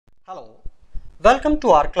Hello, welcome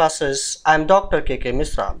to our classes. I am Dr. KK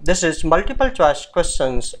Misra. This is multiple choice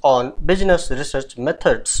questions on business research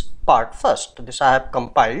methods part first. This I have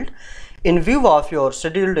compiled in view of your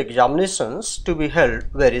scheduled examinations to be held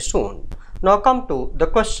very soon. Now come to the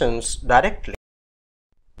questions directly.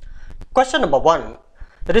 Question number 1.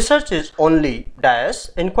 Research is only dash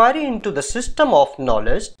inquiry into the system of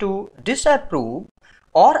knowledge to disapprove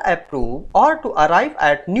or approve or to arrive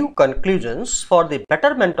at new conclusions for the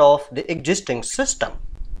betterment of the existing system.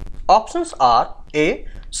 Options are A.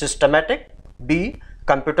 Systematic, B.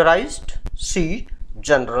 Computerized, C.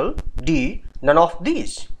 General, D. None of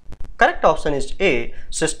these. Correct option is A.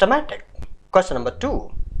 Systematic. Question number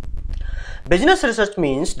 2. Business research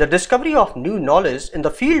means the discovery of new knowledge in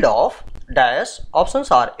the field of dash.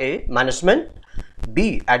 Options are A. Management,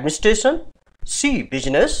 B. Administration, C.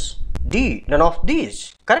 Business, D. None of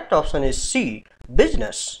these. Correct option is C.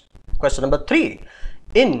 Business. Question number 3.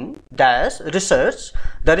 In dash research,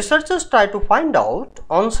 the researchers try to find out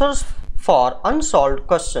answers for unsolved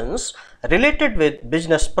questions related with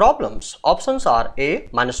business problems. Options are A.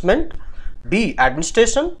 Management, B.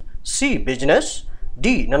 Administration, C. Business,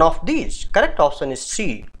 D. None of these. Correct option is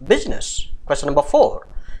C. Business. Question number 4.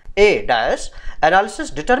 A dash analysis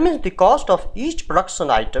determines the cost of each production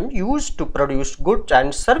item used to produce goods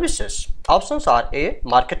and services. Options are A.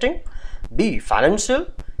 Marketing, B. Financial,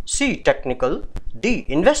 C. Technical, D.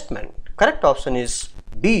 Investment. Correct option is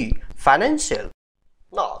B. Financial.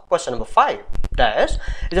 Now question number 5. Dash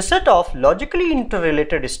is a set of logically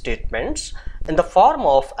interrelated statements in the form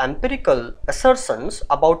of empirical assertions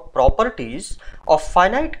about properties of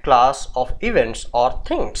finite class of events or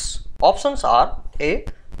things. Options are A.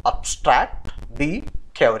 Abstract, B.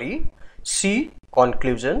 Theory, C.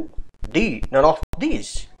 Conclusion, D. None of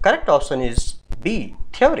these. Correct option is B.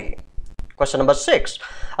 Theory. Question number 6.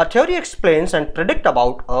 A theory explains and predict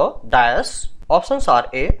about a dash. Options are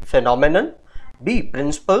A. Phenomenon, B.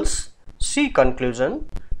 Principles, C. Conclusion,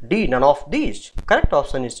 D. None of these. Correct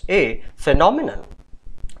option is A. Phenomenon.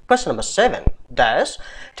 Question number 7. Dash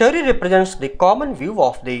theory represents the common view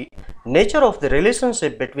of the nature of the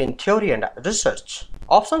relationship between theory and research.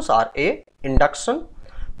 Options are A. Induction,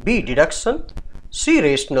 B. Deduction, C.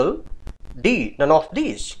 Rational, D. None of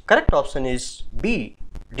these. Correct option is B.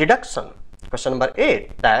 Deduction. Question number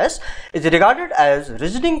 8. Dash is regarded as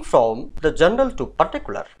reasoning from the general to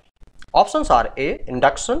particular. Options are A.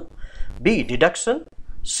 Induction, B. Deduction,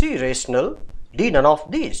 C. Rational, D. None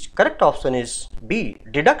of these. Correct option is B.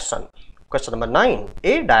 Deduction. Question number 9.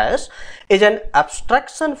 A dash is an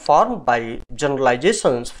abstraction formed by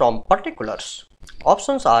generalizations from particulars.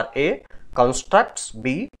 Options are A. Constructs,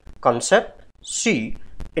 B. Concept, C.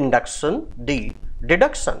 Induction, D.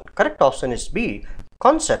 Deduction. Correct option is B.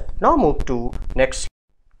 Concept. Now move to next.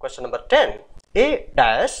 Question number 10. A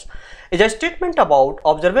dash is a statement about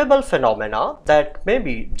observable phenomena that may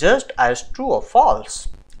be judged as true or false.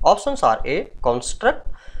 Options are A. Construct,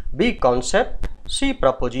 B. Concept, C.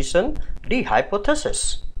 Proposition, D.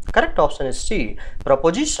 Hypothesis. Correct option is C.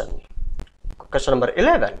 Proposition. Question number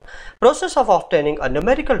 11. Process of obtaining a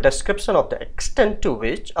numerical description of the extent to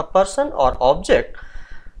which a person or object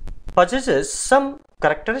possesses some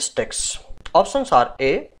characteristics. Options are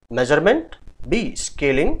A. Measurement, B.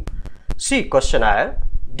 Scaling, C. Questionnaire,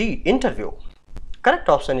 D. Interview. Correct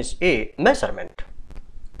option is A. Measurement.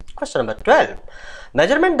 Question number 12.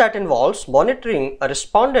 Measurement that involves monitoring a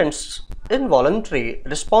respondent's involuntary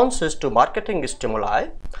responses to marketing stimuli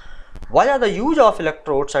via the use of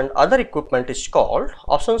electrodes and other equipment is called.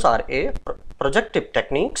 Options are A. Projective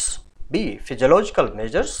techniques, B. Physiological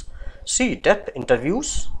measures, C. Depth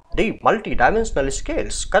interviews, D. Multi-dimensional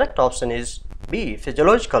scales. Correct option is B.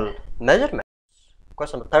 Physiological measurements.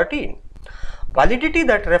 Question number 13. Validity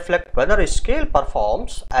that reflect whether a scale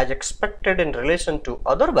performs as expected in relation to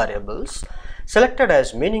other variables selected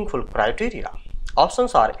as meaningful criteria.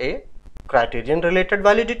 Options are A. Criterion related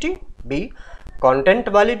validity, B. Content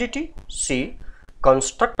validity, C.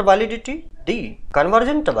 Construct validity, D.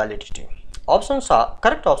 Convergent validity.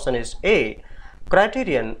 Correct option is A.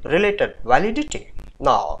 Criterion related validity.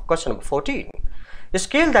 Now question number 14. A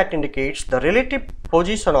scale that indicates the relative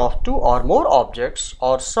position of two or more objects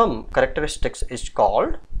or some characteristics is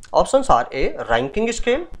called. Options are A. Ranking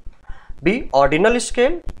scale, B. Ordinal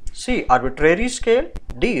scale, C. Arbitrary scale,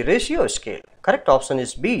 D. Ratio scale. Correct option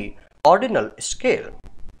is B. Ordinal scale.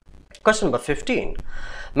 Question number 15.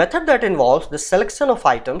 Method that involves the selection of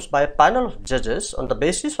items by a panel of judges on the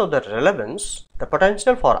basis of their relevance, the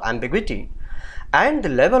potential for ambiguity, and the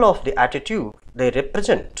level of the attitude they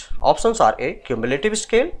represent. Options are A. Cumulative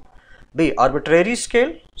scale, B. Arbitrary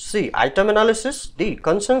scale, C. Item analysis, D.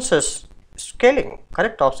 Consensus scaling.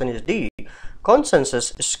 Correct option is D,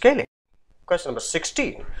 consensus scaling. Question number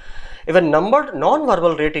 16. If a numbered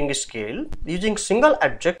non-verbal rating scale using single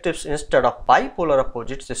adjectives instead of bipolar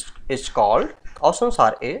opposites is called, options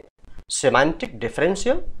are A, semantic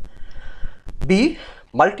differential, B,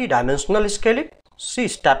 multidimensional scaling, C,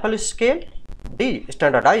 staple scale, D,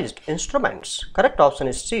 standardized instruments. Correct option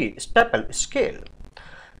is C, staple scale.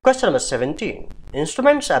 Question number 17.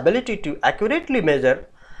 Instruments' ability to accurately measure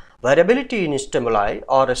variability in stimuli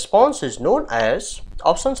or response is known as,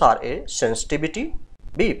 options are A, sensitivity,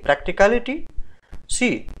 B, practicality,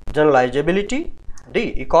 C, generalizability, D,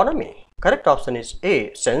 economy. Correct option is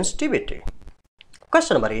A, sensitivity.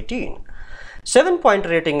 Question number 18. 7-point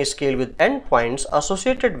rating scale with endpoints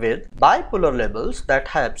associated with bipolar labels that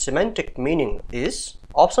have semantic meaning is,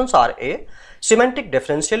 options are A, semantic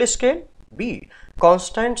differential scale, B,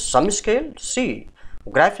 constant sum scale, C,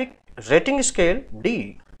 graphic rating scale,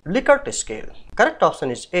 D, Likert scale. Correct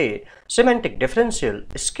option is A, semantic differential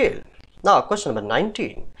scale. Now question number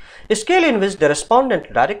 19. A scale in which the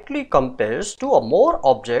respondent directly compares two or more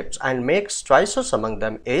objects and makes choices among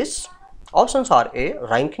them is, options are A,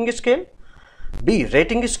 ranking scale, B,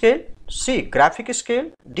 rating scale, C, graphic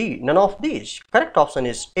scale, D, none of these. Correct option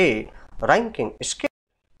is A, ranking scale.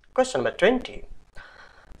 Question number 20.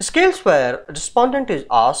 Scales where respondent is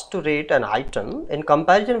asked to rate an item in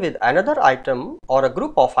comparison with another item or a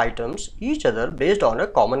group of items each other based on a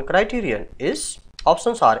common criterion is,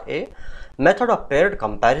 options are A, method of paired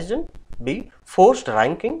comparison, B, forced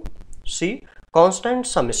ranking, C, constant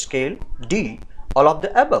sum scale, D, all of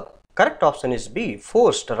the above. Correct option is B,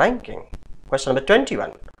 forced ranking. Question number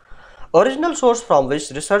 21. Original source from which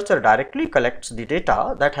researcher directly collects the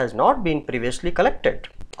data that has not been previously collected.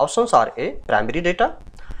 Options are A, primary data,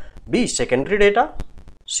 B, secondary data,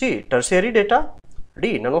 C, tertiary data,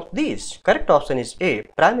 D, none of these. Correct option is A,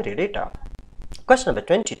 primary data. Question number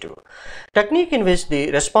 22. Technique in which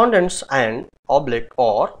the respondents and oblique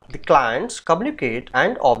or the clients communicate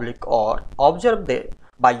and oblique or observe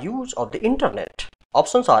by use of the internet.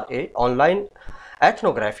 Options are A, online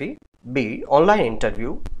ethnography, B, online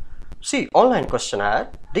interview, C, online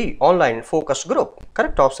questionnaire, D, online focus group.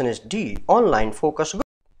 Correct option is D, online focus group.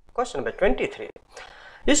 Question number 23.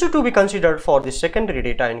 Issue to be considered for the secondary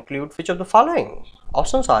data include which of the following?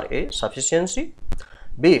 Options are A, sufficiency,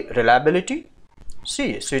 B, reliability,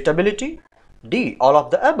 C, suitability, D, all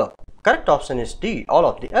of the above. Correct option is D, all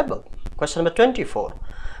of the above. Question number 24.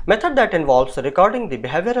 Method that involves recording the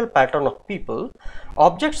behavioral pattern of people,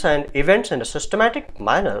 objects and events in a systematic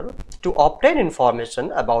manner to obtain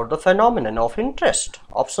information about the phenomenon of interest.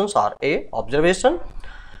 Options are A, observation,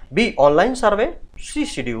 B, online survey, C,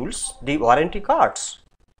 schedules, D, warranty cards.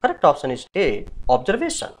 Correct option is A,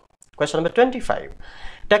 observation. Question number 25.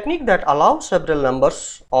 Technique that allows several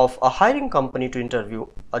members of a hiring company to interview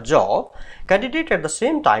a job candidate at the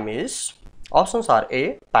same time is, options are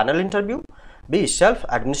A, panel interview, B,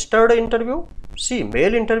 self-administered interview, C,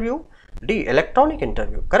 mail interview, D, electronic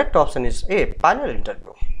interview. Correct option is A, panel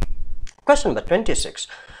interview. Question number 26.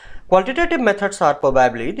 Qualitative methods are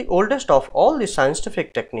probably the oldest of all the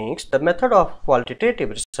scientific techniques. The method of qualitative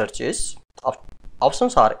research is,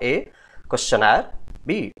 options are A, questionnaire,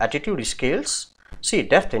 B, attitude scales, C,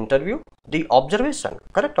 depth interview, D, observation.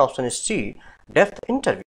 Correct option is C, depth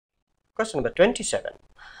interview. Question number 27.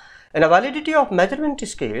 In a validity of measurement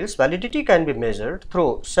scales, validity can be measured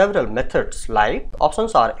through several methods like,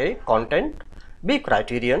 options are A, content, B,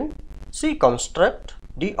 criterion, C, construct,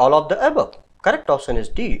 D, all of the above. Correct option is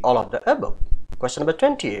D, all of the above. Question number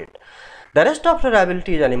 28. The rest of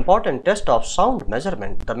reliability is an important test of sound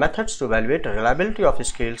measurement. The methods to evaluate reliability of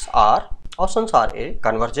scales are, options are A,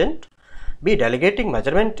 convergent, B, delegating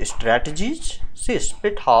measurement strategies, C,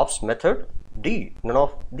 split halves method, D, none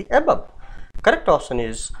of the above. Correct option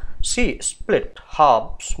is C, split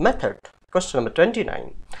halves method. Question number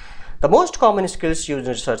 29. The most common scales used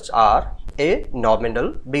in research are A,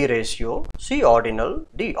 nominal, B, ratio, C, ordinal,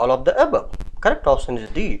 D, all of the above. Correct option is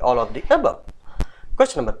D, all of the above.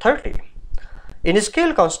 Question number 30. In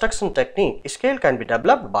scale construction technique, scale can be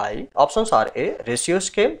developed by, options are A, ratio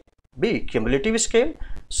scale, B, cumulative scale,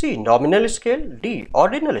 C, nominal scale, D,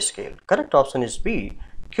 ordinal scale. Correct option is B,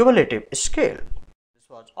 cumulative scale. This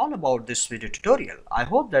was all about this video tutorial. I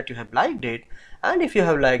hope that you have liked it, and if you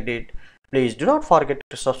have liked it, please do not forget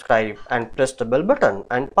to subscribe and press the bell button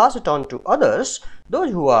and pass it on to others,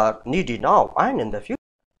 those who are needy now and in the future.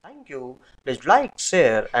 Thank you. Please like,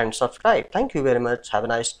 share and subscribe. Thank you very much. Have a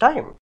nice time.